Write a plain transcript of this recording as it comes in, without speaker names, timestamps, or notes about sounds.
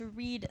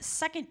read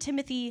 2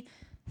 Timothy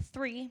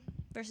 3,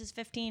 verses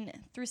 15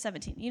 through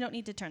 17. You don't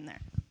need to turn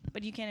there,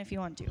 but you can if you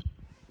want to.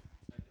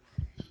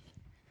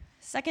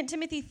 2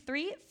 Timothy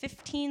 3,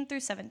 15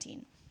 through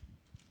 17.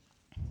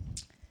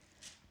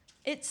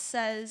 It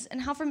says,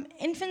 "And how from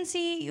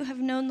infancy you have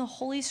known the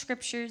holy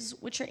scriptures,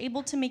 which are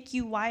able to make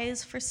you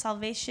wise for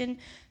salvation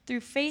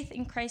through faith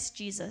in Christ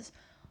Jesus.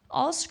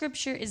 All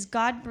scripture is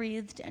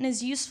God-breathed and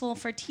is useful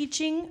for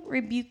teaching,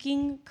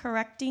 rebuking,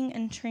 correcting,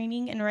 and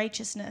training in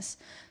righteousness,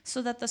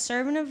 so that the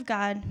servant of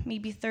God may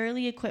be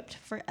thoroughly equipped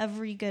for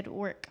every good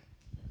work."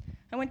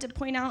 I want to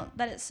point out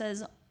that it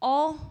says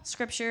all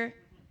scripture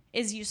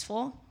is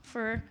useful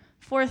for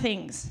 4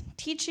 things: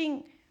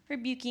 teaching,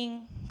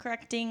 rebuking,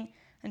 correcting,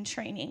 and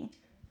training.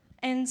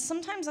 And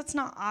sometimes that's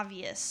not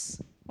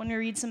obvious when we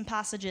read some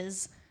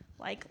passages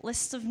like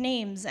lists of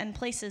names and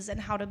places and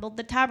how to build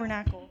the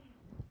tabernacle.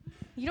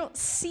 You don't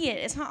see it,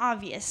 it's not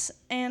obvious.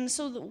 And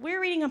so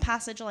we're reading a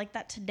passage like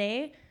that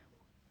today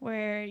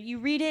where you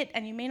read it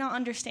and you may not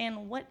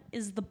understand what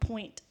is the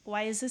point.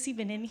 Why is this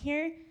even in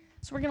here?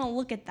 So we're going to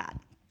look at that.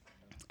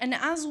 And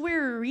as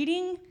we're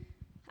reading,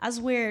 as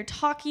we're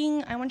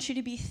talking, I want you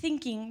to be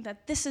thinking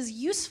that this is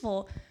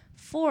useful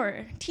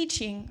for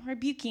teaching,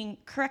 rebuking,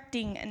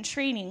 correcting, and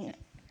training.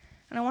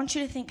 And I want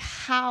you to think,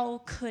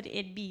 how could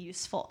it be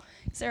useful?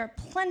 Because there are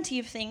plenty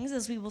of things,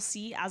 as we will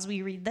see as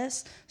we read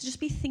this. So just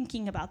be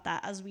thinking about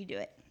that as we do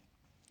it.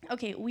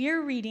 Okay, we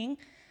are reading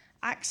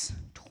Acts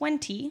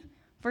 20,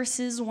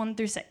 verses 1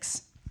 through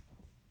 6.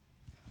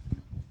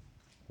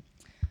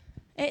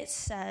 It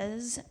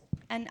says,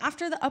 "And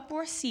after the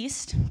uproar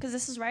ceased," because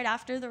this is right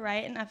after the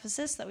riot in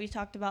Ephesus that we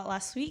talked about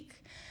last week.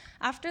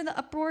 "After the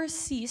uproar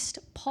ceased,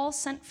 Paul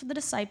sent for the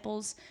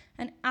disciples,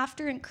 and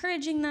after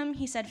encouraging them,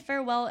 he said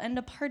farewell and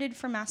departed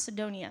for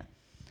Macedonia.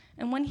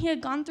 And when he had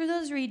gone through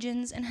those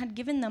regions and had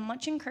given them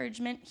much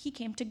encouragement, he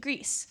came to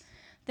Greece.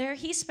 There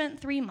he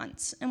spent 3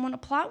 months, and when a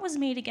plot was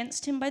made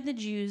against him by the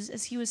Jews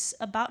as he was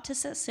about to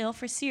set sail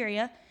for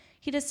Syria,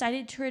 he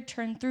decided to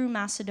return through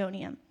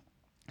Macedonia.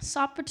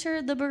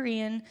 Sopater the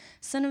Berean,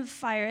 son of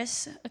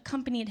Pyrrhus,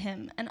 accompanied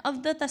him, and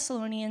of the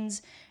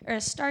Thessalonians,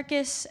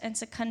 Aristarchus and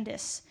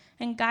Secundus,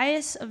 and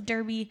Gaius of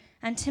Derbe,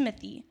 and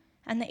Timothy,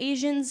 and the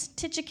Asians,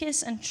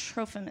 Tychicus and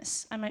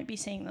Trophimus." I might be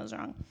saying those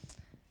wrong.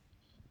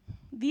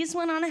 "These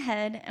went on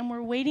ahead and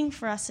were waiting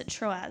for us at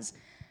Troas.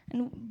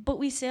 But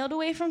we sailed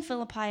away from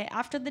Philippi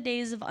after the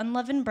days of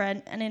unleavened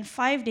bread, and in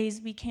 5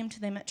 days we came to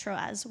them at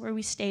Troas, where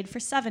we stayed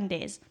for 7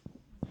 days."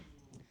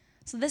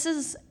 So this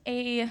is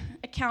an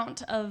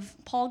account of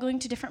Paul going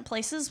to different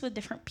places with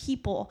different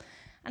people.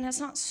 And it's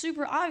not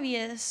super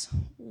obvious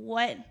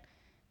what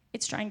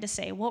it's trying to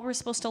say, what we're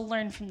supposed to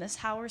learn from this,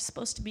 how we're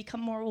supposed to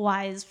become more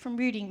wise from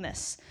reading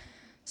this.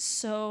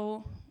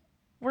 So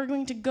we're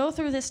going to go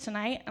through this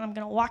tonight, and I'm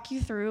going to walk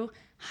you through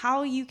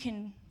how you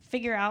can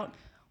figure out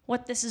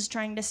what this is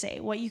trying to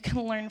say, what you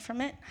can learn from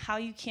it, how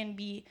you can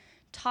be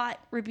taught,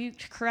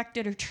 rebuked,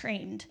 corrected, or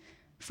trained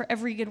for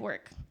every good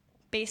work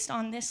based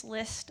on this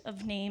list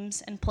of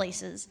names and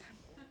places.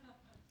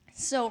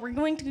 So we're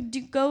going to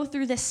go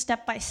through this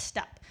step by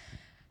step.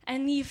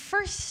 And the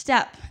first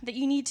step that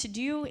you need to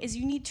do is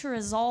you need to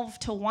resolve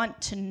to want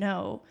to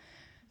know.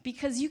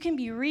 Because you can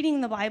be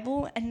reading the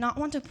Bible and not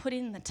want to put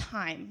in the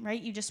time,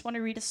 right? You just want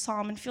to read a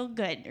psalm and feel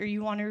good, or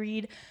you want to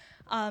read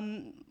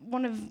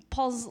one of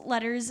Paul's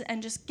letters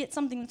and just get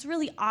something that's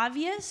really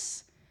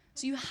obvious.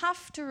 So you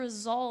have to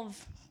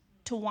resolve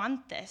to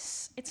want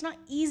this. It's not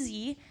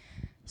easy.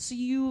 So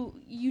you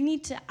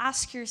need to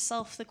ask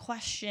yourself the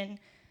question,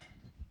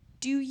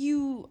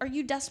 are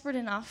you desperate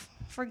enough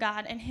for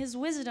God and his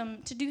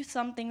wisdom to do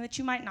something that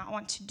you might not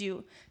want to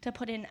do, to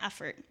put in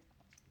effort?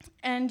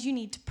 And you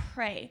need to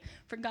pray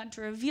for God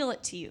to reveal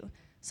it to you.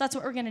 So that's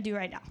what we're going to do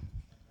right now.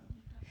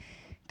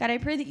 God, I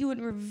pray that you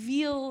would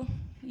reveal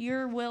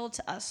your will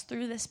to us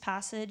through this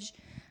passage.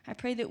 I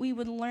pray that we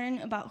would learn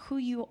about who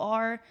you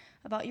are,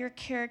 about your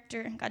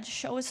character. God,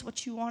 show us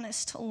what you want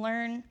us to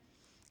learn.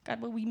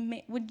 God,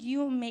 would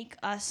you make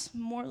us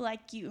more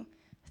like you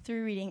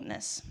through reading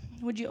this?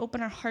 Would you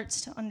open our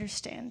hearts to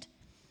understand?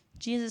 In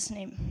Jesus'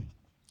 name,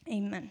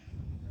 amen.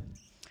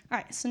 All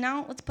right, so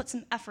now let's put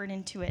some effort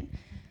into it.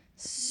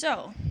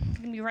 So I'm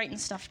going to be writing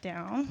stuff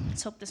down.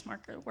 Let's hope this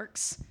marker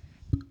works.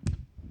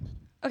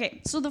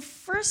 Okay, so the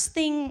first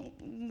thing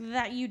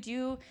that you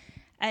do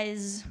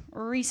is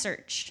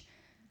research.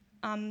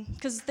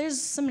 Because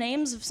there's some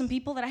names of some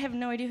people that I have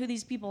no idea who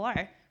these people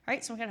are,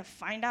 right? So we got to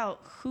find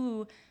out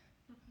who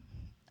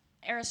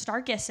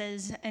Aristarchus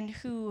is and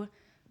who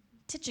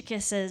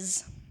Tychicus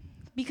is,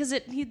 because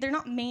they're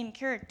not main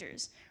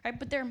characters, right?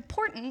 But they're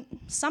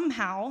important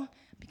somehow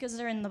because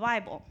they're in the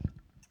Bible.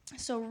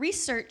 So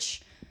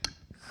research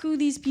who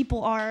these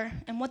people are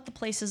and what the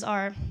places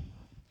are.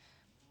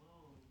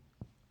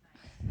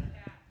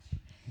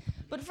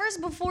 But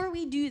first, before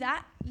we do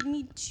that, you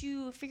need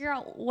to figure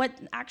out what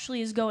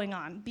actually is going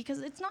on, because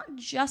it's not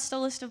just a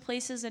list of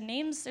places and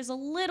names. There's a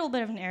little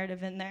bit of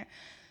narrative in there.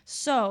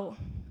 So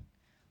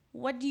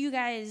what do you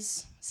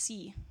guys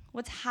see?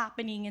 What's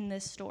happening in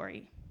this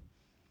story?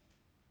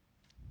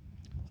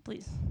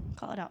 Please,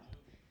 call it out.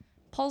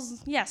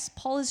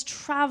 Paul is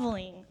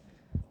traveling.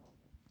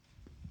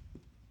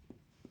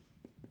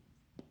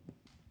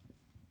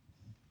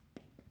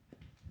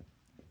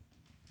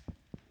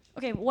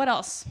 Okay, what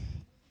else? He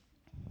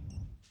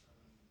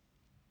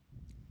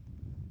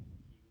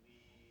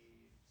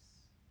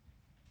leaves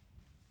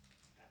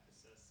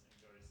Ephesus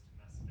and goes to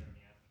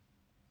Macedonia,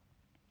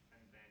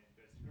 and then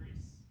goes to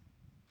Greece.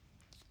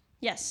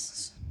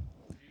 Yes.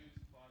 Jews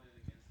plotted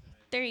against him.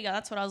 There you go.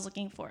 That's what I was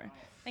looking for.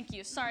 Thank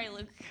you. Sorry,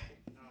 Luke.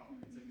 Oh,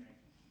 it's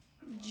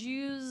okay.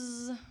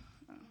 Jews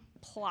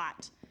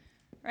plot,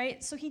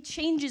 right? So he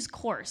changes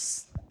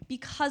course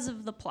because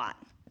of the plot.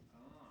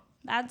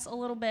 That's a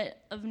little bit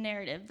of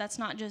narrative. That's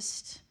not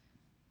just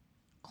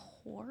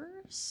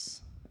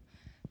course.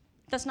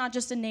 That's not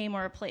just a name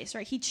or a place,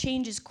 right? He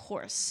changes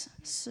course.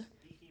 So,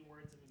 Speaking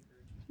words of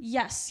encouragement.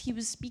 yes, he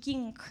was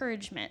speaking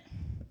encouragement.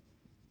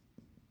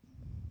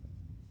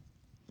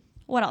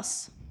 What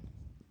else?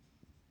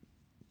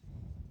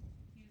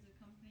 He was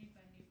accompanied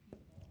by new people.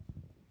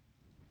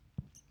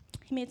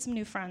 He made some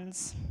new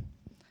friends.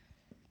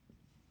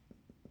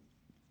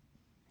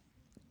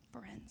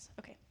 Friends.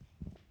 Okay.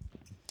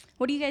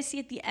 What do you guys see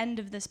at the end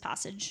of this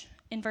passage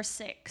in verse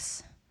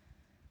 6?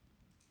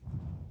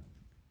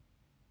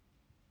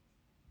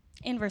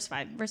 In verse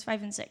 5. Verse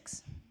 5 and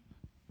 6.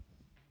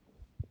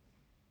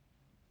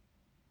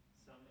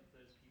 Some of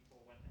those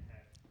people went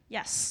ahead,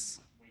 Yes.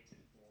 waited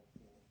for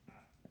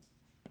Paul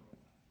at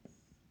Troas.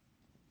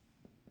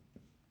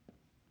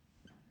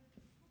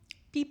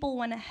 People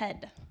went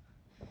ahead.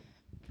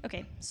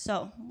 Okay,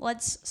 so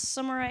let's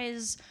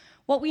summarize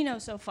what we know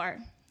so far.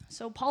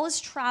 So Paul is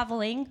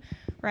traveling,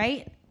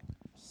 right?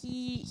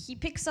 He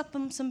picks up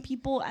some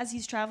people as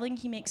he's traveling.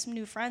 He makes some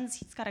new friends.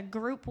 He's got a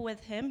group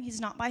with him.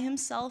 He's not by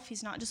himself.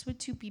 He's not just with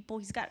two people.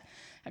 He's got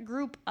a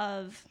group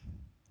of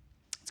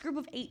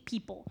 8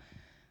 people.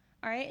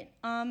 All right.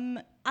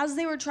 As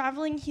they were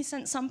traveling, he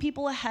sent some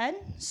people ahead.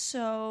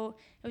 So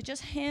it was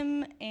just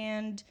him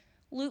and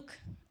Luke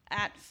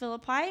at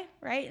Philippi,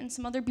 right? And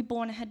some other people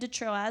went ahead to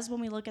Troas.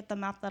 When we look at the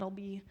map, that'll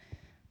be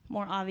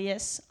more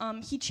obvious.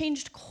 He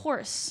changed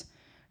course,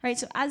 right?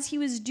 So as he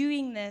was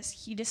doing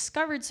this, he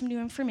discovered some new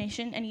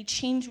information and he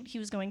changed what he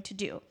was going to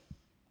do.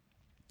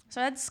 So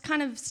that's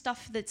kind of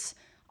stuff that's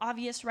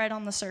obvious right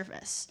on the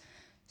surface.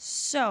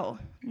 So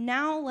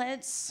now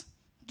let's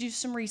do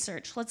some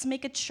research. Let's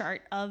make a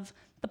chart of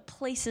the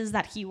places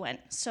that he went.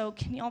 So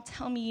can y'all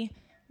tell me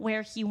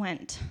where he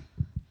went?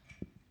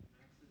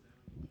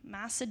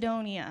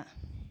 Macedonia.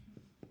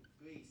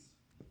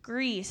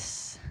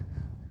 Greece.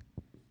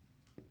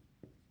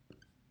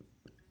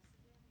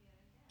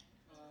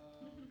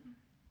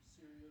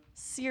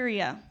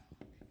 Syria.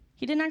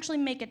 He didn't actually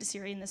make it to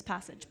Syria in this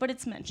passage, but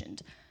it's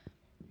mentioned.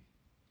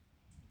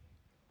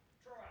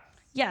 Troas.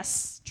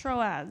 Yes,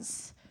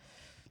 Troas.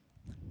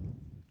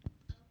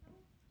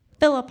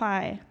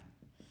 Philippi.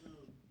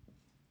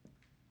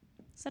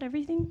 Is that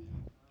everything?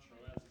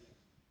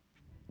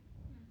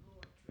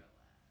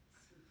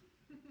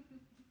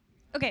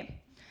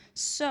 Okay,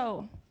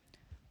 so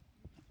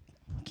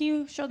can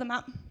you show the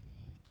map?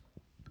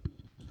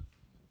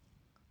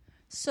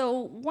 So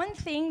one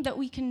thing that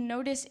we can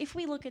notice if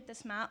we look at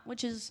this map,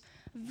 which is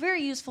a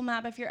very useful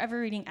map if you're ever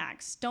reading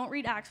Acts. Don't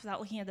read Acts without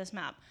looking at this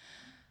map.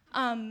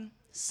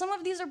 Some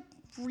of these are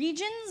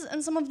regions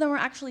and some of them are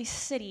actually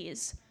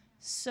cities.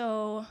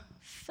 So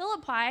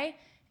Philippi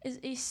is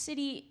a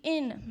city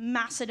in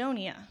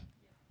Macedonia,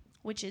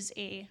 which is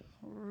a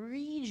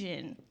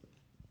region.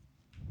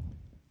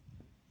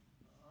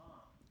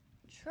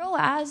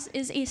 Troas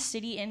is a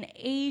city in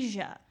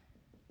Asia.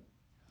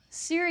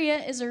 Syria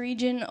is a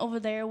region over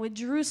there with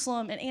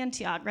Jerusalem and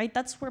Antioch, right?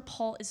 That's where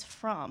Paul is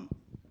from.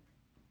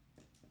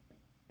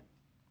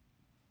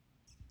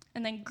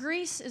 And then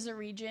Greece is a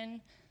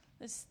region,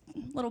 this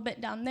little bit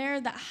down there,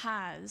 that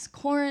has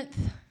Corinth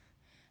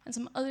and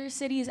some other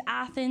cities,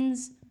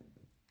 Athens.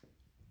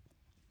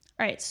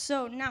 All right,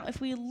 so now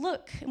if we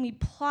look and we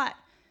plot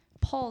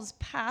Paul's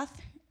path,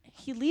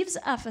 he leaves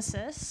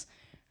Ephesus,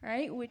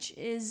 right, which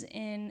is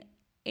in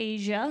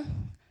Asia.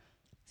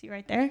 See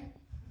right there?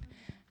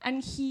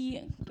 And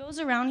he goes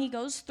around, he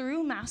goes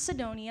through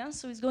Macedonia,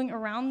 so he's going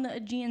around the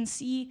Aegean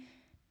Sea,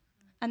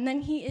 and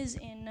then he is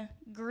in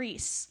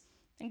Greece.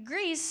 And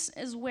Greece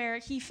is where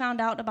he found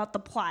out about the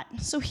plot.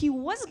 So he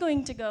was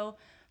going to go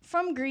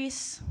from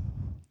Greece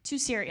to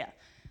Syria,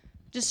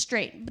 just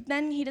straight. But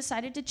then he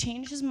decided to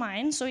change his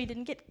mind so he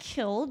didn't get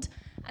killed,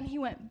 and he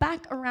went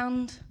back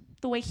around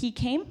the way he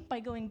came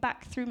by going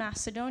back through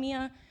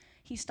Macedonia.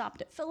 He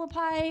stopped at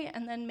Philippi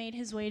and then made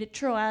his way to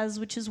Troas,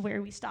 which is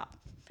where we stop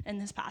in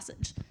this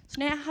passage. So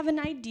now I have an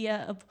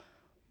idea of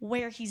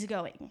where he's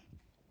going.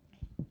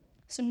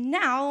 So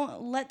now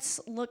let's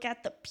look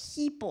at the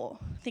people.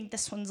 I think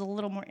this one's a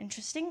little more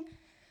interesting.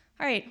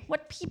 All right,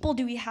 what people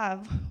do we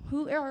have?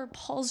 Who are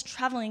Paul's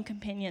traveling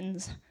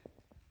companions?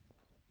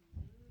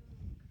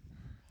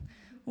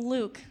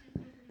 Luke.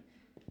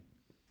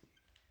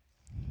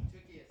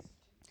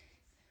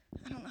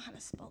 I don't know how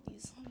to spell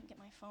these. Let me get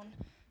my phone.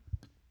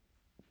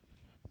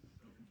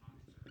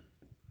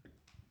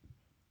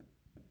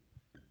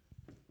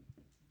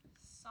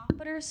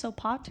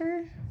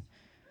 Sopater?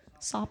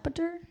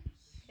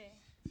 Okay.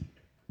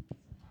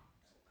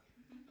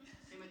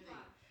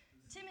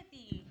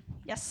 Timothy.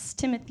 Yes,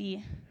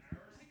 Timothy.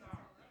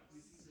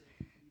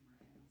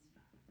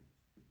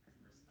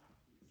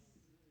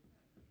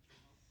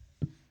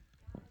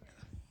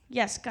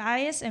 Yes,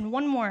 Gaius, and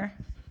one more.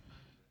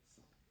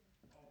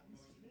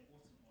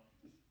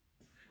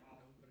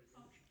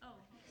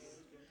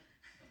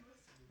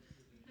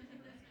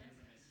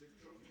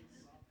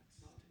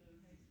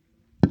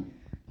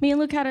 Me and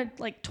Luke had a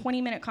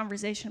 20-minute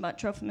conversation about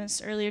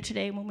Trophimus earlier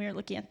today when we were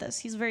looking at this.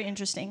 He's very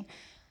interesting.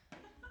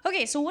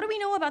 Okay, so what do we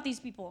know about these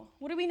people?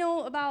 What do we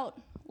know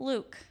about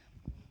Luke?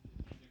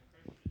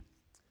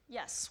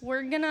 Yes,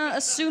 we're gonna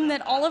assume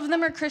that all of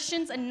them are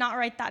Christians and not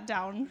write that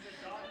down.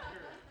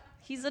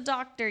 He's a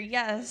doctor,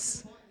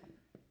 yes.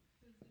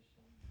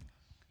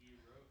 He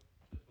wrote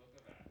the book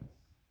of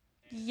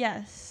Acts.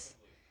 Yes.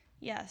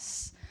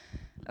 Yes.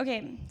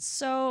 Okay,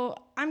 so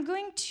I'm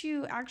going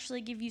to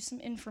actually give you some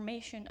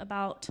information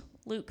about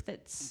Luke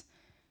that's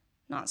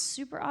not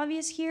super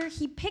obvious here.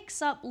 He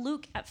picks up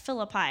Luke at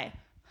Philippi.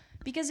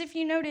 Because if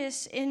you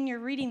notice in your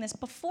reading this,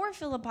 before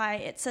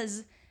Philippi, it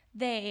says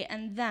they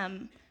and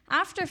them.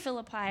 After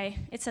Philippi,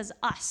 it says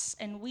us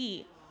and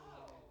we.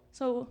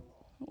 So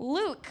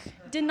Luke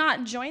did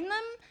not join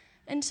them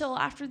until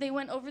after they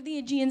went over the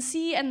Aegean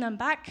Sea and then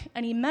back,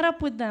 and he met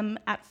up with them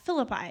at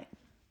Philippi.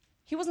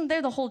 He wasn't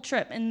there the whole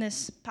trip in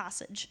this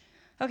passage.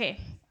 Okay.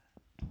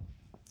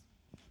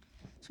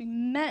 So we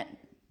met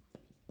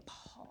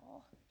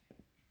Paul.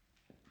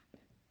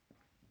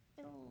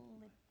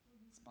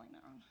 Spelling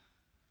that wrong.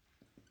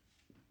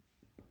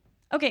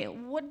 Okay,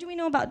 what do we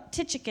know about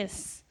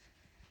Tychicus?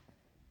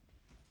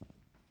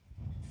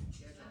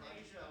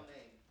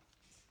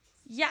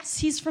 Yes,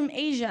 he's from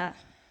Asia.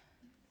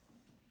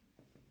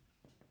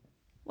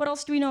 What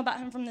else do we know about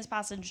him from this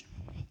passage?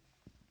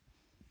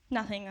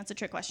 Nothing. That's a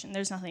trick question.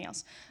 There's nothing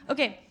else.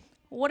 Okay,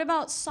 what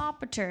about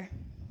Sopater?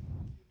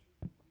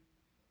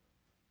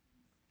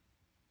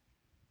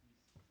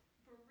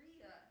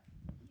 Berea.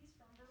 He's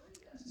from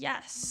Berea.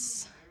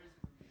 Yes.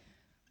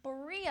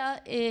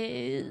 Berea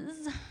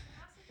is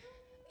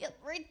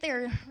right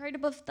there, right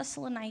above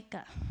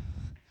Thessalonica.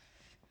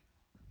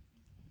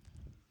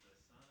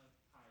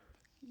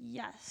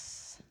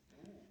 Yes.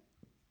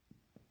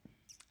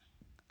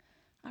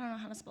 I don't know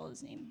how to spell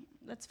his name.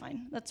 That's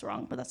fine. That's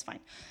wrong, but that's fine.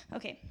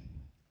 Okay.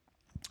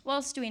 What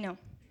else do we know?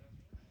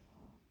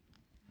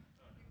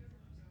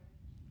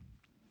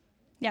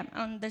 Yeah,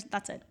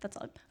 that's it. That's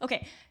all.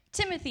 Okay.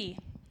 Timothy.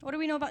 What do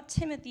we know about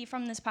Timothy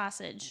from this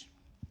passage?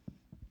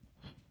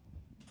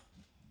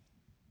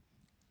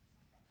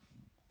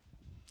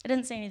 It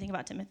didn't say anything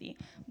about Timothy.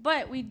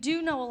 But we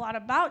do know a lot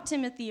about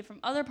Timothy from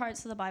other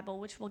parts of the Bible,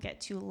 which we'll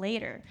get to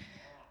later.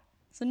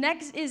 So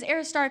next is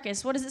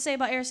Aristarchus. What does it say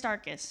about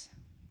Aristarchus?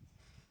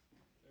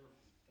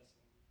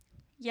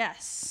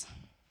 Yes.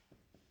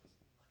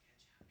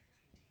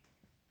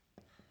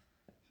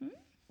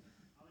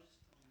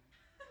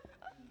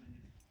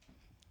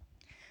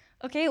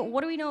 Okay, what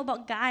do we know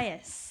about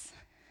Gaius?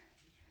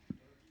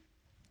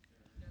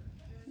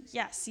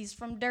 Yes, he's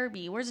from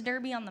Derbe. Where's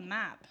Derbe on the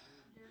map?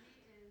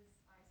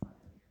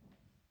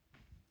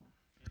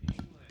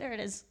 There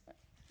it is.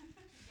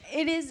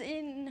 It is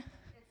in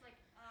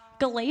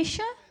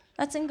Galatia?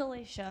 That's in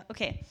Galatia.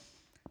 Okay.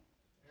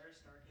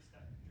 Aristarchus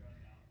got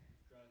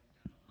drugged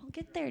out. I'll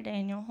get there,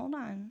 Daniel. Hold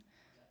on.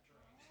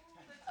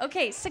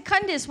 Okay,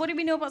 Secundus. What do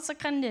we know about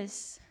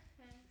Secundus?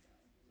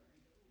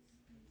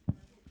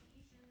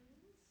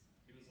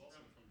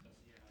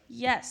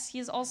 Yes, he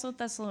is also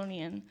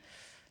Thessalonian.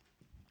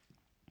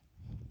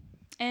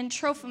 And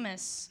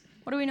Trophimus.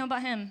 What do we know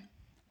about him?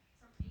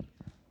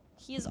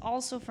 He is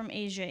also from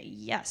Asia.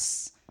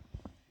 Yes.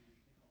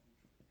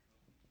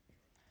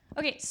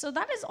 Okay, so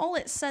that is all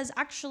it says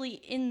actually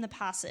in the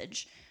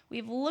passage.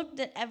 We've looked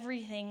at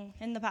everything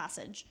in the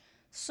passage.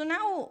 So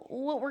now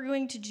what we're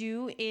going to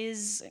do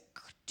is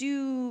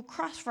do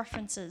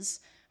cross-references.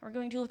 We're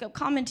going to look up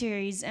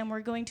commentaries, and we're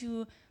going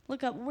to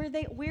look up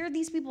where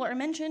these people are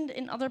mentioned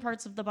in other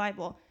parts of the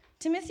Bible.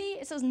 Timothy,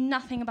 it says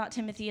nothing about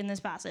Timothy in this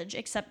passage,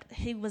 except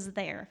he was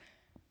there.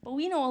 But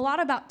we know a lot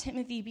about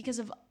Timothy because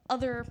of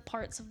other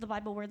parts of the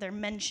Bible where they're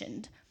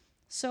mentioned.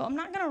 So I'm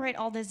not going to write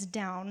all this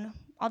down.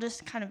 I'll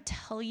just kind of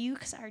tell you,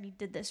 because I already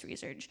did this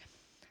research.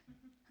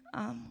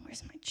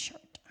 Where's my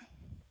chart?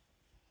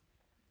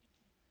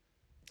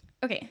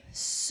 Okay,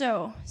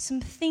 so some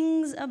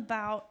things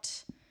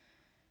about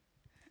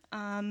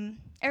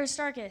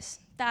Aristarchus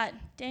that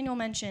Daniel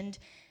mentioned.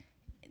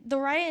 The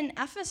riot in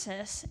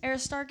Ephesus,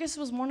 Aristarchus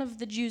was one of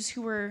the Jews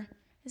who were,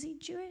 is he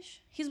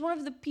Jewish? He's one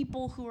of the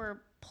people who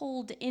were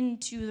pulled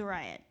into the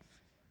riot.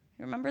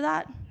 You remember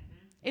that? Mm-hmm.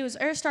 It was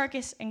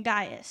Aristarchus and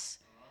Gaius.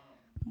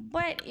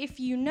 But if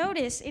you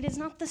notice, it is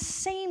not the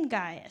same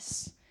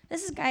Gaius.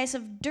 This is Gaius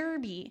of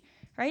Derbe,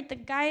 right? The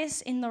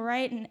Gaius in the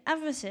riot in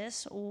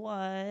Ephesus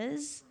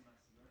was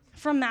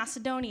from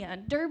Macedonia.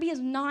 Derbe is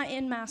not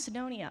in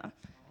Macedonia.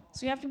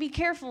 So you have to be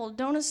careful.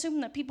 Don't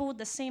assume that people with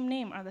the same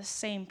name are the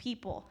same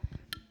people.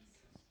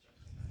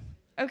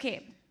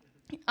 Okay,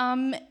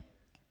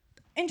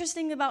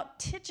 Interesting about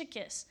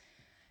Tychicus.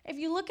 If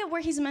you look at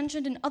where he's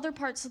mentioned in other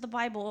parts of the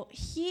Bible,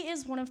 he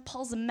is one of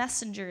Paul's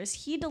messengers.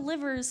 He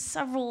delivers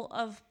several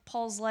of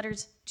Paul's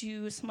letters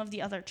to some of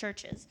the other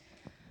churches.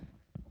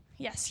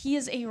 Yes, he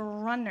is a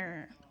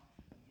runner.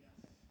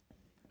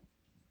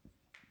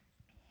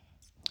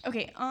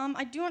 Okay,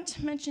 I do want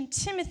to mention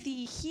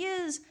Timothy. He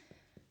is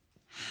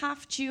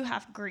half Jew,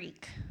 half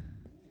Greek.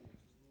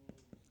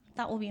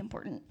 That will be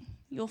important.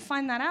 You'll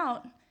find that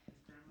out.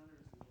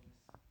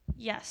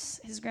 Yes,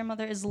 his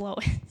grandmother is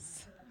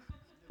Lois.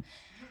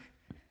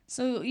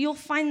 So you'll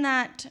find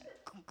that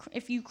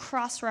if you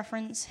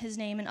cross-reference his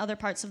name in other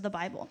parts of the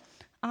Bible.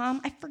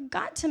 I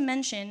forgot to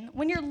mention,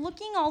 when you're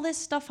looking all this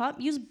stuff up,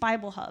 use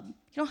Bible Hub.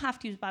 You don't have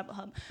to use Bible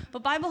Hub,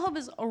 but Bible Hub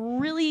is a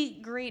really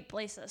great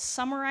place that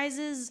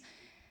summarizes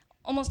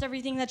almost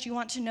everything that you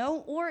want to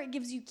know, or it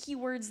gives you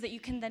keywords that you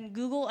can then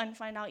Google and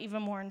find out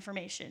even more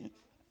information.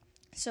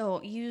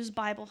 So use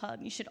Bible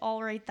Hub. You should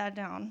all write that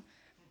down.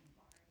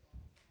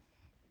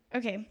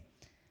 Okay.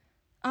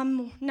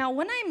 Now,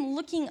 when I'm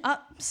looking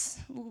up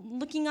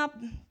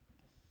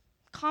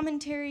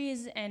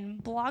commentaries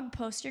and blog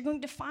posts, you're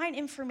going to find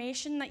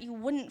information that you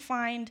wouldn't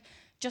find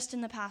just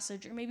in the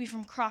passage, or maybe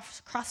from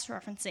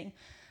cross-referencing.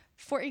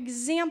 For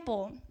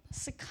example,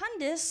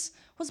 Secundus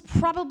was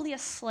probably a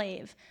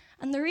slave.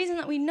 And the reason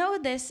that we know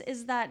this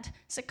is that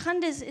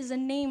Secundus is a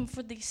name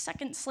for the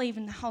second slave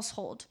in the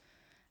household.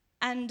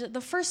 And the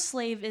first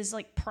slave is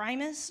like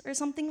Primus or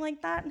something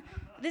like that.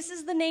 This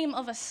is the name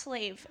of a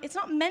slave. It's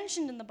not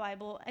mentioned in the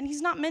Bible, and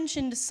he's not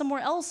mentioned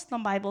somewhere else in the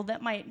Bible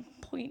that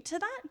might point to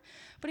that.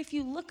 But if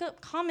you look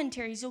up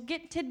commentaries, you'll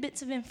get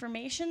tidbits of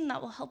information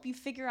that will help you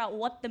figure out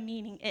what the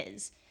meaning is.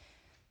 Is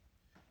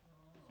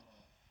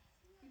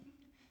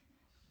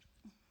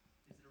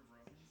it a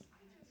Roman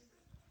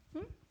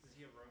slave? Is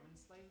he a Roman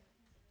slave?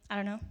 I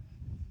don't know.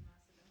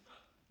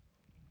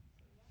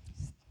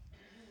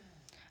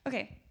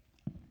 Okay.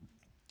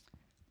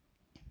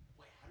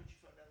 Wait, how did you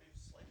find out he was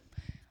a slave?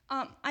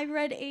 I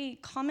read a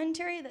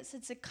commentary that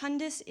said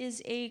Secundus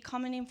is a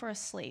common name for a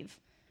slave.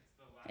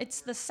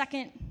 It's the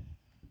second.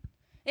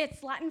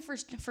 It's Latin for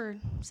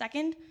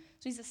second, so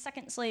he's the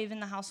second slave in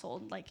the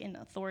household, like in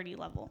authority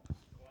level.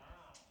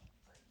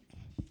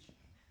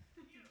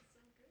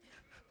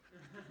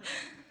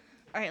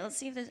 All right, let's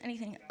see if there's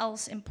anything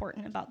else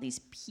important about these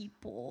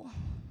people.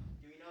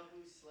 Do we know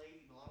whose slave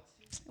he belongs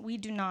to? We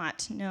do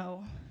not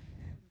know.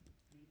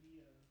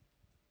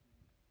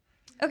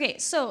 Okay,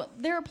 so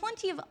there are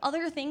plenty of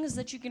other things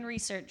that you can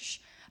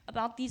research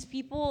about these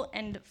people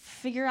and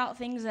figure out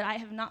things that I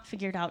have not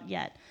figured out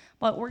yet.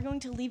 But we're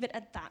going to leave it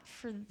at that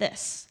for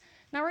this.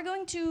 Now we're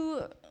going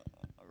to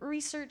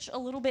research a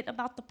little bit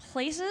about the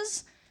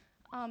places.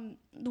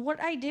 What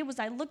I did was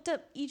I looked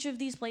up each of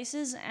these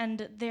places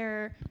and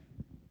their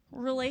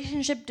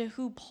relationship to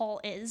who Paul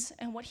is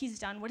and what he's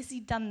done. What has he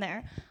done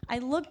there? I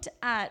looked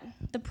at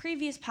the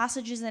previous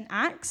passages in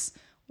Acts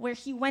where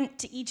he went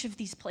to each of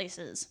these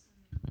places.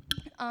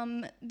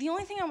 The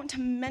only thing I want to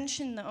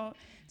mention, though,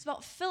 is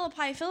about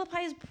Philippi.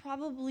 Philippi is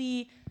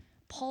probably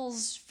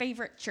Paul's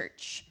favorite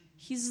church.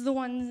 He's the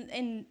one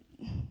in,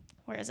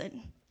 where is it?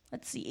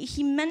 Let's see.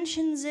 He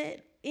mentions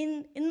it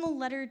in the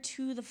letter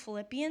to the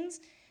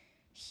Philippians.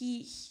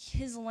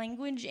 His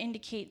language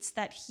indicates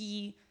that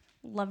he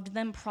loved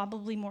them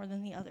probably more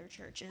than the other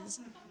churches.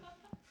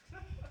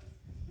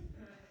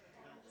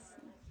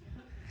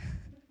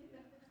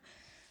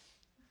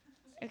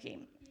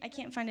 Okay, I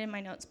can't find it in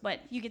my notes, but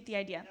you get the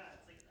idea.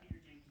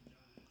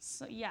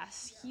 So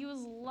yes, he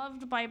was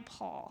loved by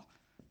Paul.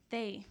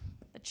 The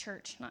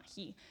church, not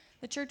he.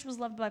 The church was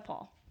loved by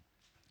Paul.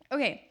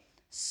 Okay,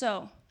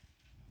 so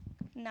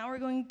now we're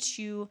going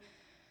to,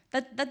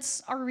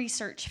 that's our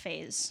research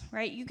phase,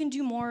 right? You can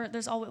do more.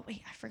 There's always,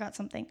 wait, I forgot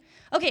something.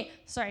 Okay,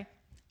 sorry.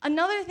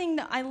 Another thing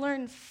that I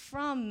learned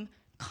from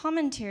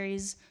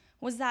commentaries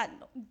was that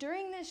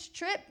during this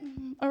trip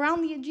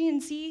around the Aegean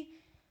Sea,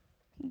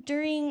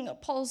 during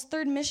Paul's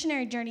third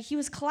missionary journey, he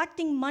was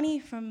collecting money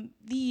from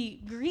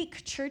the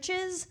Greek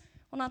churches,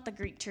 well, not the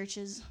Greek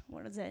churches,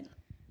 what is it?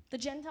 The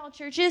Gentile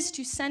churches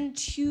to send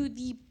to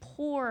the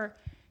poor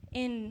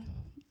in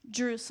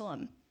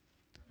Jerusalem,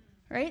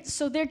 right?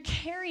 So they're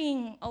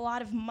carrying a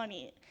lot of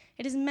money.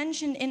 It is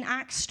mentioned in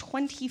Acts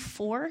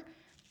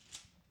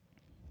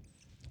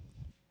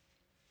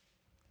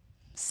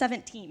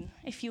 24:17,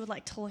 if you would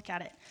like to look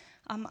at it.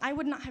 I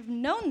would not have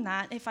known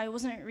that if I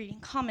wasn't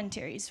reading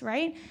commentaries,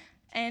 right?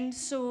 And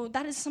so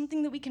that is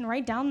something that we can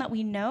write down that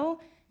we know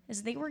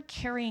is they were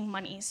carrying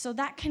money. So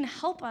that can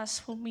help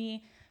us when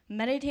we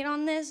meditate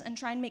on this and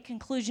try and make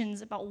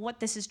conclusions about what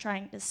this is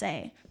trying to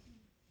say.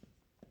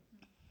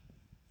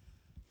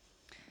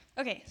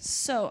 Okay,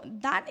 so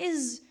that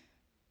is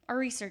our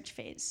research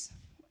phase.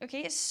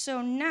 Okay,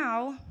 so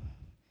now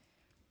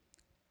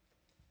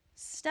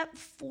step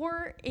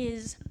 4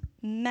 is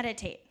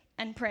meditate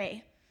and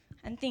pray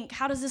and think,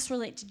 how does this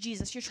relate to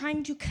Jesus? You're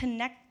trying to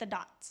connect the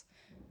dots.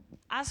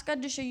 Ask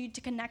God to show you to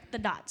connect the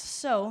dots.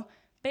 So,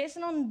 based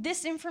on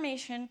this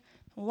information,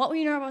 what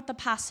we know about the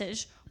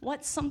passage,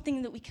 What's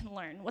something that we can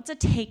learn? What's a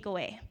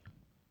takeaway? It's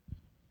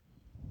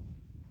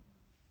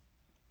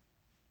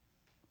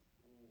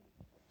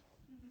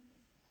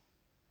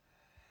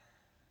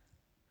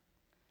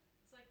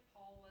like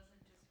Paul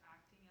wasn't just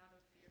acting out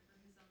of fear for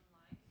his own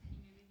life.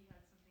 He knew that he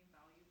had something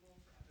valuable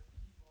for other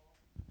people,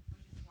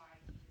 which is why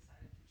he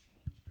decided to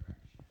change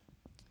direction.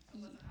 So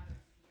it wasn't out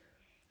of fear.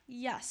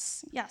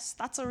 Yes,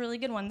 that's a really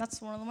good one. That's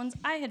one of the ones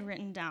I had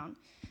written down.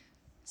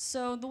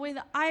 So the way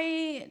that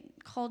I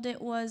called it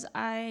was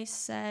I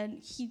said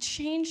he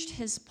changed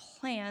his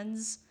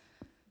plans,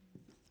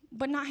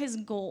 but not his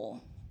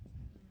goal.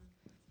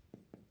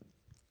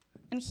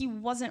 And he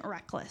wasn't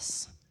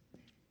reckless.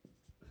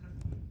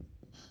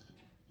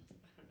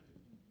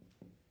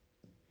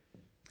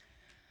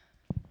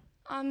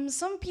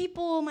 Some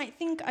people might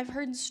think I've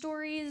heard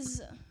stories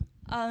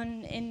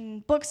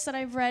in books that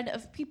I've read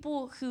of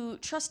people who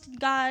trusted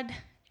God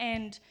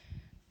and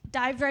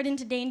dived right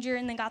into danger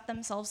and then got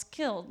themselves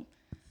killed.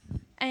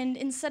 And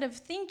instead of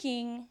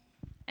thinking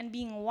and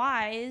being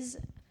wise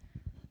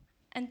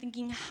and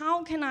thinking,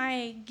 how can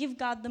I give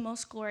God the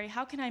most glory?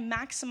 How can I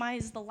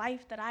maximize the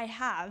life that I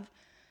have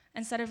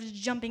instead of just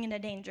jumping into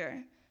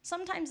danger?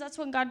 Sometimes that's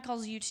what God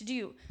calls you to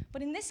do.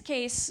 But in this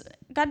case,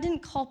 God didn't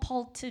call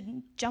Paul to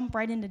jump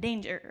right into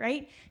danger,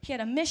 right? He had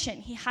a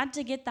mission. He had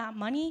to get that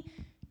money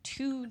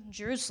to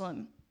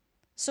Jerusalem.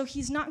 So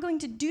he's not going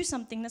to do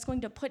something that's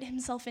going to put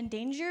himself in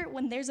danger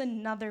when there's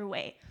another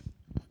way,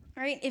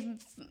 right?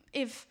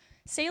 If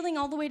sailing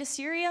all the way to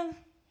Syria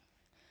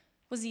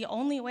was the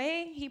only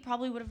way, he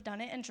probably would have done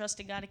it and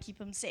trusted God to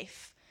keep him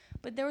safe.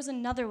 But there was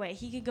another way.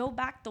 He could go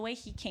back the way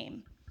he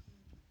came.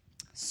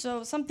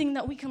 So something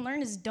that we can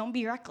learn is don't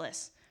be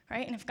reckless,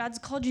 right? And if God's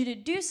called you to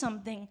do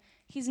something,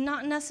 he's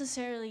not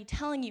necessarily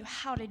telling you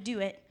how to do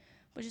it,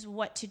 but just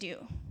what to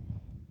do.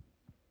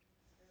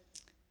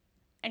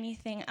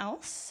 Anything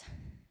else?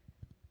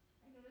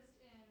 I noticed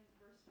in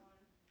verse 1,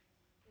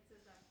 it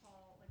says that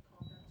Paul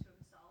called them to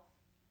himself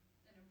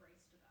and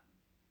embraced them.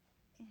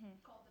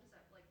 Called the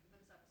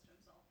disciples to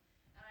himself.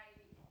 And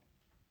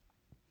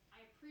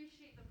I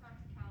appreciate the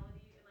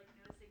practicality and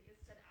noticing it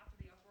said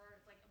after the uproar,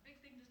 it's like a big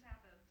thing just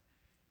happened.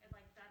 And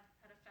that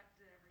had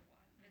affected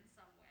everyone in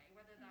some way.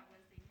 Whether that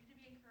was they needed to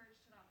be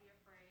encouraged to not be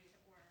afraid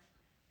or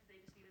if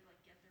they just needed to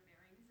get their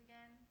bearings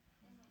again.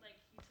 He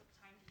took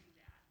time to do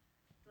that.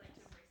 To embrace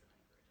them and encourage them.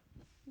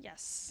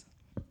 Yes.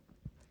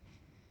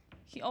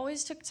 He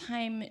always took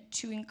time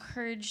to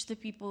encourage the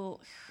people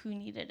who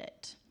needed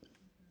it.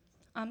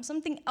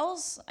 Something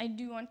else I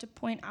do want to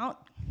point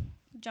out,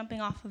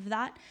 jumping off of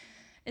that,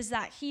 is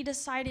that he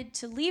decided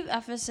to leave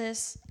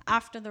Ephesus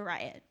after the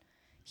riot.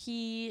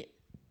 He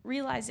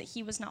realized that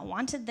he was not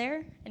wanted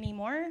there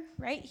anymore,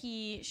 right?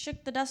 He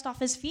shook the dust off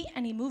his feet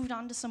and he moved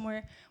on to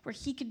somewhere where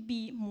he could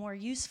be more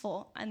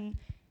useful. And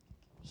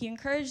he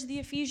encouraged the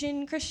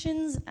Ephesian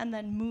Christians and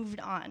then moved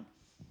on.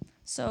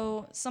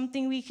 So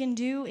something we can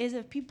do is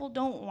if people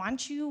don't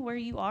want you where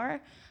you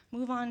are,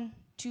 move on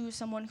to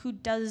someone who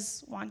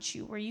does want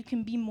you, where you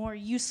can be more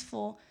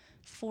useful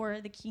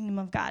for the kingdom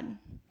of God.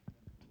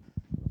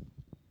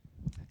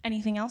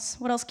 Anything else?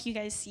 What else can you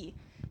guys see?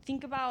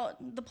 Think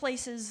about the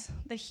places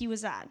that he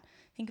was at.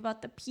 Think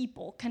about the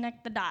people.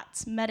 Connect the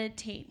dots.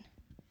 Meditate.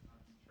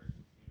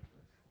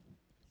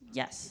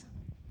 Yes.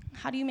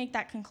 How do you make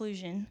that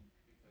conclusion?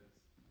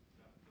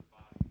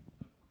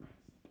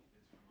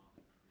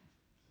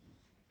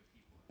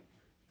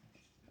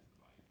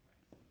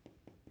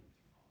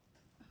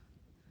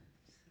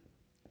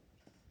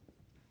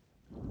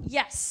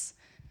 Yes.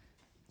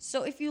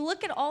 So if you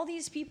look at all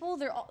these people,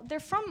 they're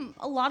from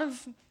a lot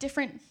of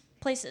different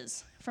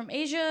places. From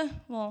Asia,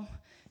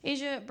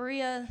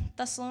 Berea,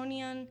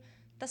 Thessalonica,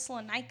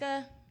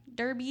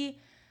 Derbe.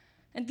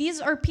 And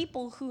these are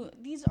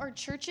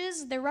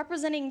churches, they're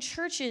representing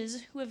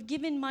churches who have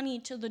given money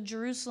to the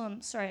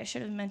Jerusalem. Sorry, I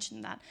should have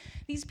mentioned that.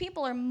 These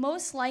people are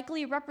most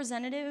likely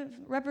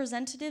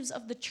representatives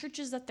of the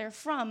churches that they're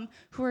from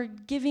who are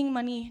giving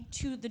money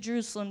to the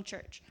Jerusalem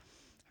church.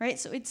 Right?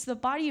 So it's the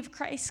body of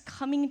Christ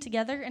coming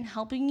together and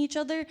helping each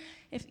other,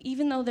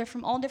 even though they're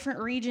from all different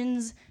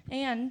regions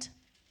and,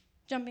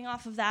 jumping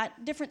off of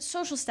that, different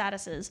social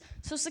statuses.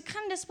 So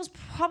Secundus was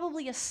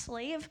probably a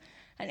slave,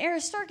 and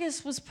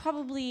Aristarchus was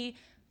probably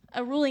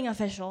a ruling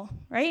official,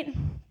 right? See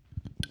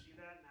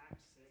that in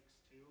Acts 6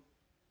 too?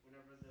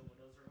 Whenever the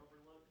widows are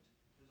overlooked,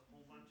 there's a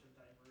whole bunch of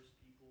diverse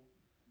people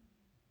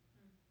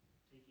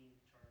taking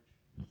charge.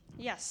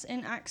 Yes,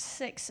 in Acts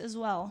 6 as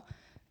well.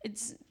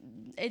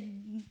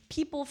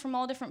 People from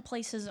all different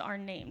places are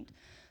named.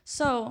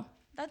 So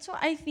that's why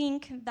I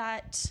think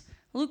that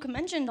Luke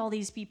mentioned all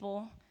these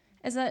people,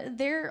 is that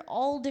they're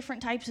all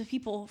different types of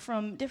people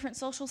from different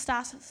social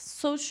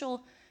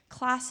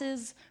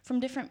classes,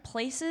 from different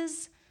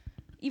places.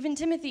 Even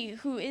Timothy,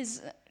 who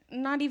is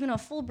not even a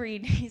full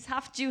breed, he's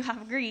half Jew,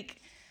 half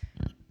Greek.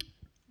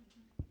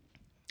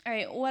 All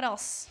right, what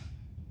else? It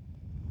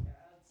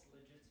adds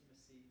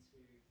legitimacy to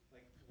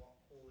what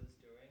Paul is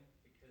doing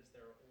because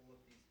there are all of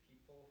these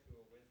people who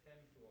are with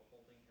him who are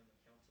holding him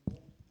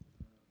accountable.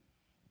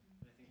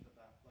 And I think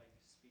that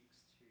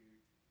speaks to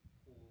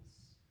Paul's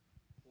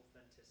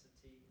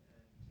authenticity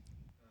and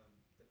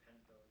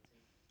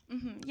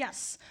dependability.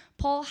 Yes,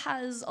 Paul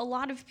has a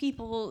lot of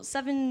people,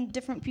 7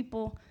 different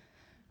people,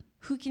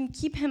 who can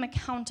keep him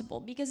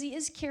accountable because he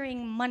is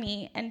carrying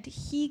money and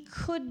he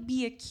could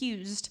be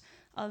accused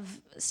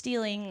of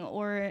stealing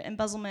or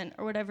embezzlement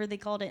or whatever they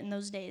called it in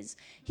those days.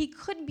 He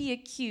could be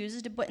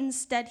accused, but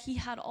instead he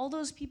had all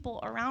those people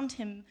around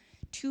him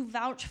to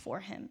vouch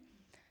for him.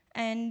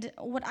 And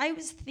what I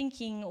was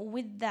thinking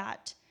with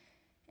that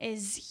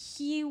is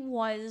he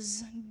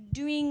was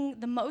doing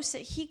the most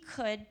that he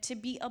could to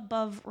be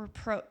above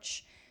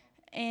reproach.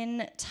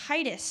 In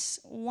Titus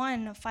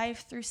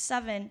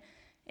 1:5-7,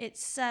 it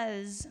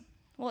says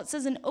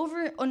an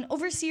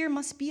overseer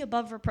must be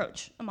above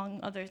reproach, among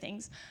other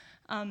things.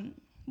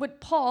 With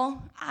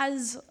Paul,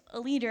 as a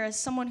leader, as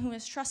someone who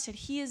is trusted,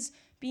 he is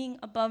being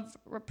above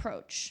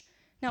reproach.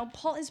 Now,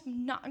 Paul is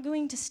not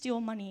going to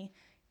steal money,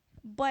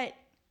 but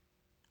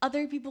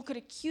other people could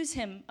accuse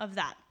him of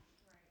that.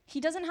 He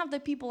doesn't have the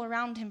people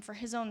around him for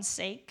his own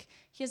sake.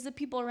 He has the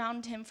people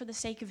around him for the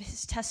sake of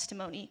his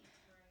testimony.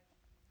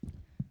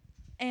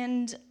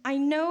 And I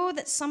know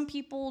that some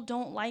people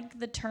don't like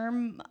the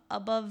term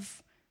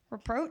above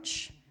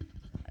reproach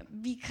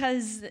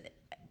because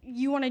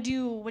you want to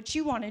do what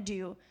you want to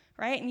do,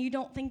 right? And you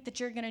don't think that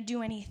you're going to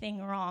do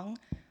anything wrong.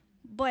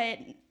 But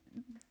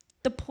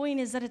the point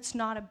is that it's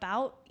not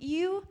about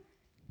you.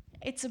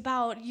 It's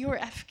about your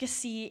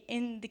efficacy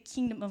in the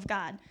kingdom of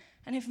God.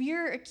 And if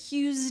you're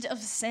accused of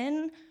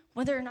sin,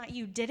 whether or not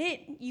you did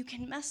it, you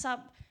can mess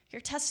up your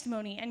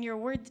testimony and your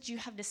word that you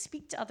have to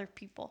speak to other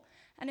people.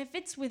 And if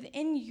it's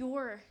within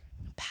your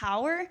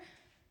power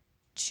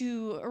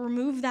to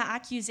remove that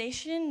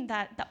accusation,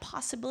 that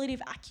possibility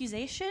of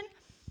accusation,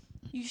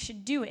 you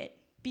should do it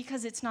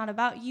because it's not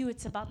about you,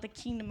 it's about the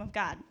kingdom of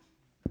God.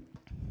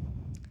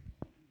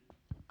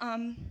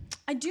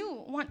 I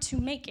do want to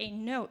make a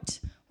note.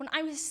 When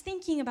I was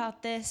thinking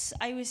about this,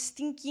 I was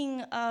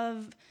thinking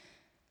of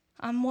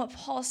what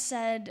Paul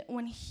said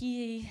when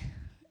he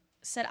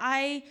said,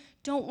 I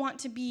don't want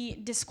to be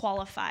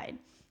disqualified.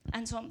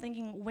 And so I'm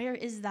thinking, where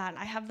is that?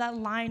 I have that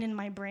line in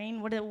my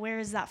brain. Where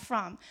is that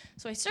from?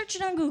 So I search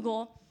it on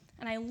Google,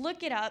 and I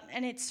look it up,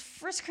 and it's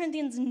 1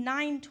 Corinthians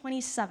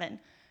 9:27,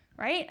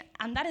 right?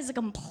 And that is a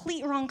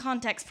complete wrong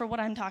context for what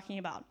I'm talking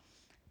about.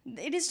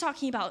 It is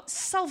talking about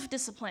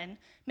self-discipline,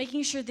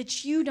 making sure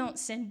that you don't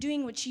sin,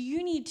 doing what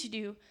you need to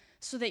do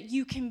so that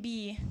you can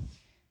be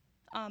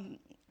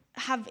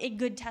have a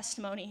good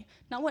testimony,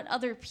 not what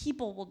other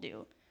people will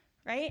do,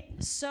 right?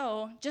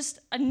 So just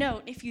a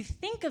note, if you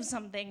think of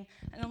something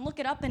and then look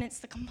it up and it's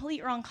the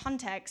complete wrong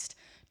context,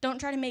 don't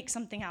try to make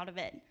something out of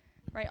it,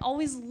 right?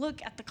 Always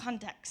look at the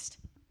context.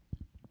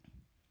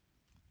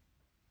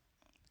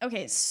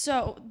 Okay,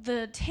 so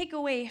the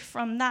takeaway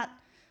from that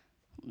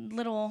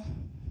little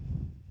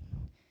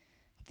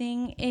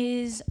thing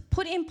is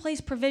put in place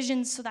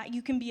provisions so that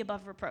you can be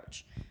above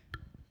reproach.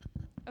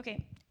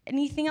 Okay,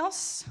 anything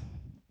else?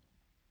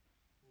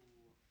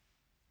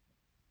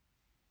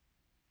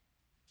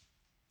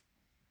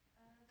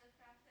 The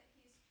fact that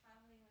he's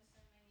traveling with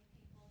so many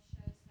people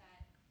shows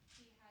that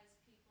he has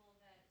people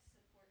that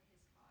support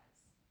his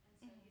cause. And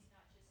so he's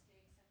not just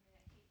doing something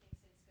that he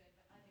thinks is good, but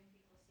other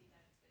people see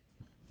that it's good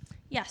too.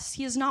 Yes,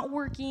 he is not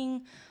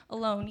working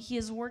alone. He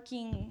is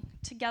working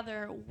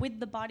together with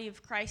the body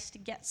of Christ to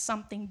get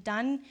something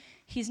done.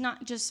 He's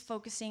not just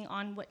focusing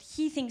on what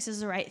he thinks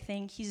is the right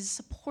thing. He's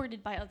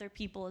supported by other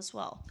people as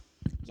well.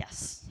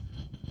 Yes.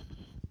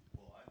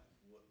 Well, what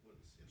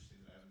is interesting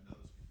that I haven't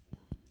noticed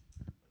before, but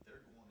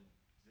they're going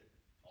to,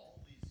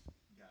 all these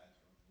guys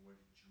are on their way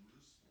to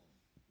Jerusalem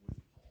with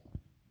Paul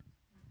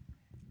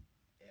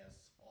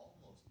as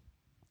almost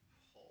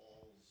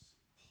Paul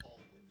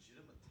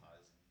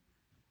legitimatizing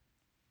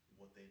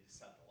what they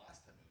decided the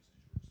last time he was in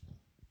Jerusalem,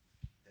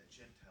 that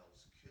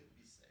Gentiles could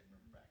be saved.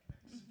 Remember back in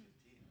Acts 15,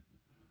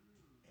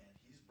 and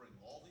he's bringing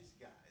all these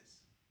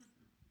guys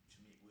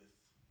to meet with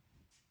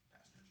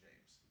Pastor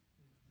James,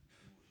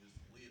 who is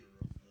the leader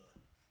of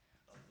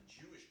the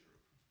Jewish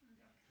group,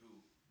 who,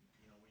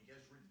 when you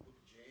guys read the book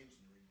of James and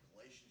you read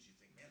Galatians, you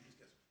think, man,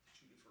 these guys are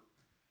two different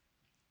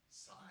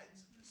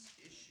sides of this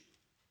issue.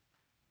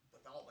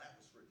 But all that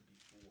was written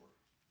before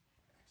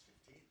Acts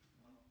 15.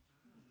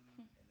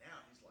 And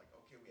now he's like,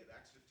 okay, we have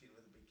Acts 15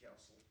 with the big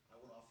council. I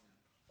went off and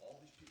all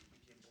these people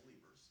became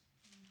believers.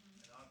 And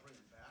now I bring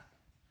them back.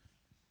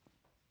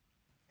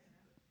 And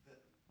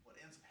what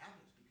ends up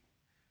happening is,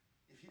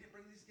 if he didn't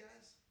bring these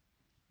guys,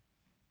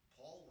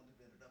 Paul wouldn't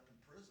have ended up in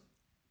prison.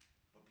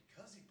 But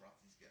because he brought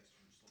these guys to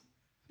Jerusalem,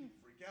 people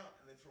freak out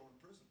and they throw him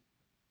in prison.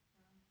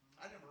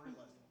 I never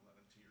realized all that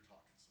until you're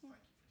talking, so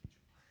thank you for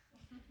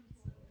teaching.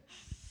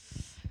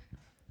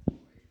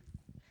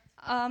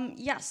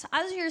 Yes,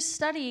 as you're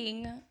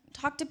studying,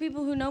 talk to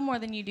people who know more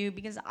than you do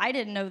because I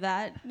didn't know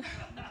that. They'll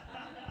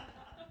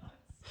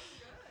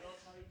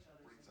tell each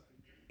other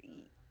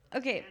something.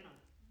 Okay.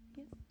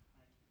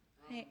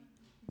 Anna, Hey.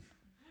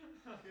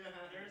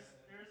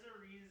 there's a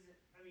reason.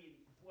 I mean,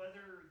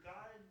 whether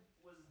God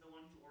was the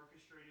one who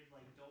orchestrated,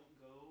 like, don't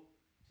go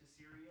to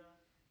Syria,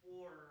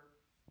 or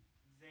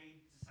they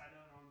decided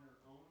on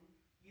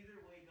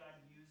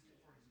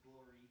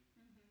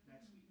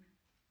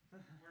We're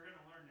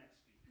gonna learn next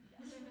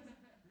week.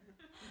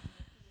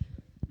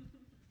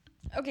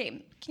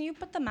 Okay, can you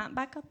put the map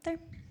back up there?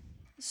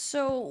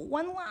 So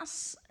one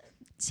last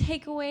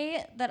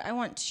takeaway that I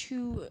want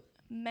to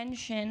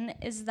mention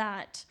is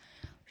that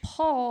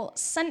Paul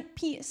sent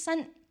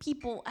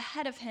people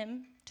ahead of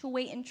him to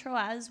wait in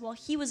Troas while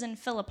he was in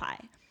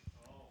Philippi.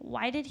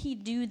 Why did he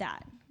do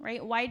that?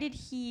 Right? Why did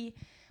he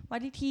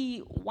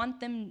want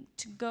them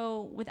to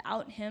go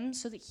without him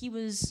so that he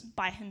was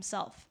by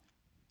himself?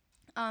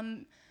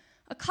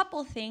 A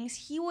couple things.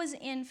 He was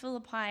in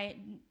Philippi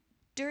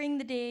during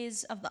the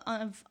days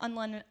of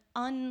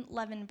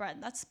unleavened bread.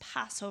 That's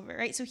Passover,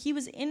 right? So he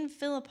was in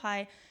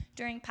Philippi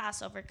during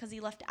Passover because he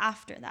left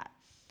after that.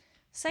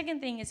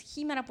 Second thing is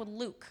he met up with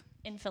Luke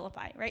in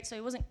Philippi, right? So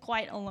he wasn't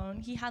quite alone.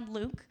 He had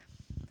Luke.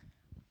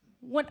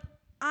 What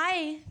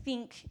I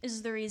think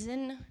is the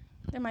reason,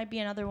 there might be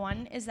another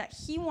one, is that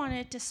he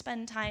wanted to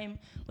spend time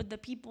with the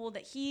people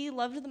that he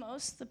loved the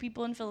most, the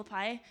people in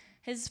Philippi,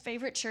 his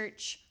favorite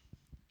church,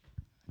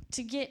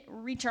 to get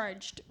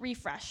recharged,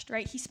 refreshed,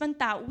 right? He spent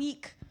that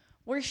week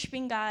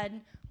worshiping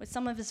God with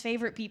some of his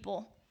favorite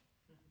people.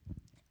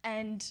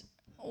 And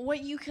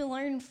what you can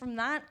learn from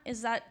that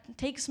is that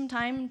take some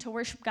time to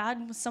worship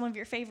God with some of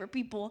your favorite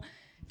people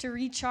to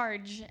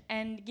recharge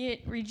and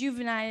get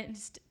rejuvenated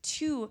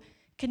to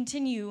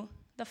continue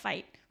the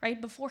fight,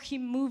 right? Before he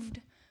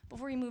moved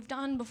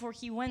on, before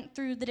he went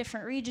through the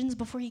different regions,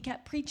 before he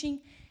kept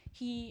preaching,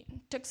 he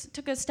took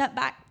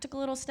a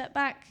little step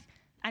back,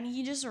 and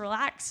he just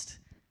relaxed.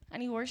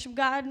 And he worshiped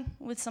God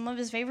with some of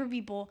his favorite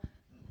people.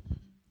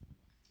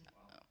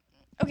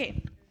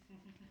 Okay.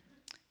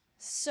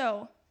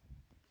 So,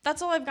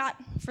 that's all I've got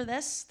for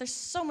this. There's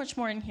so much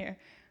more in here,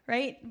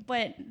 right?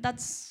 But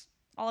that's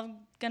all I'm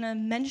going to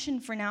mention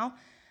for now.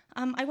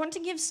 I want to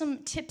give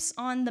some tips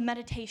on the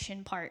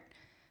meditation part.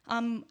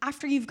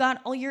 After you've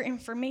got all your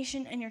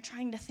information and you're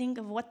trying to think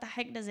of what the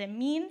heck does it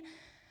mean,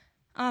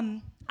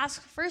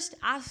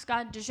 ask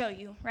God to show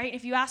you, right?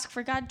 If you ask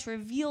for God to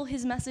reveal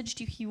his message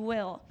to you, he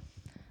will.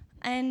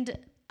 And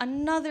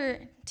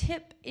another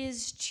tip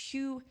is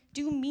to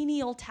do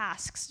menial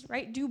tasks,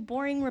 right? Do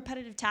boring,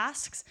 repetitive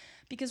tasks,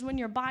 because when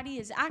your body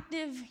is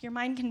active, your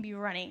mind can be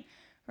running,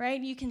 right?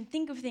 You can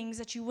think of things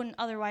that you wouldn't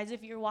otherwise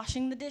if you're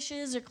washing the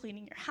dishes or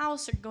cleaning your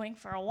house or going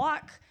for a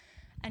walk,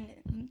 and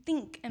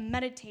think and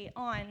meditate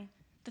on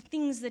the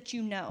things that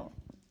you know.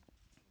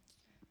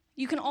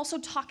 You can also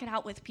talk it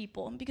out with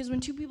people, because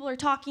when two people are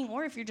talking,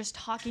 or if you're just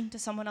talking to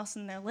someone else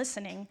and they're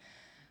listening,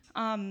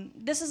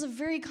 this is a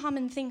very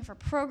common thing for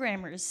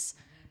programmers,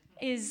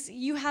 is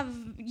you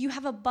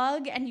have a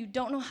bug and you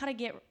don't know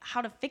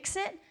how to fix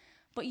it,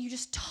 but you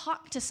just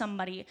talk to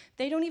somebody.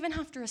 They don't even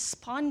have to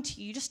respond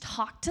to you. You just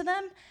talk to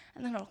them,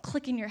 and then it'll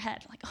click in your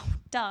head, like, oh,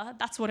 duh,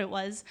 that's what it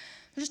was.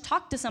 Just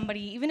talk to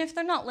somebody, even if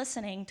they're not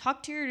listening.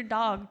 Talk to your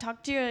dog,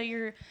 talk to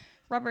your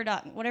rubber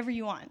duck, whatever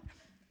you want.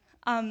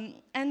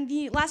 And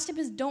the last tip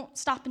is don't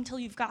stop until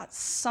you've got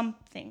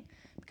something,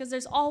 because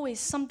there's always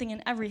something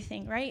in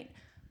everything, right?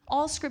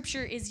 All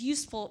scripture is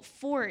useful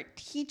for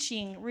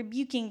teaching,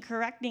 rebuking,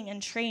 correcting,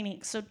 and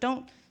training. So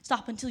don't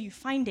stop until you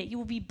find it. You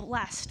will be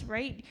blessed,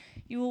 right?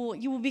 You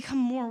will become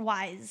more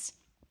wise.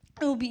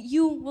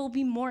 You will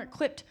be more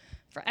equipped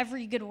for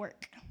every good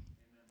work.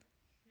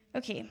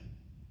 Okay,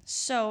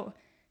 so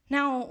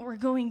now we're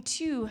going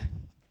to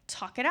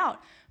talk it out.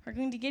 We're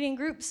going to get in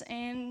groups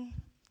and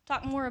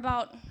talk more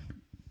about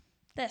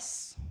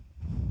this.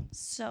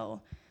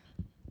 So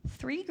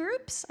 3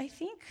 groups, I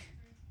think.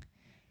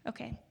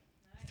 Okay.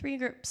 3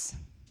 groups.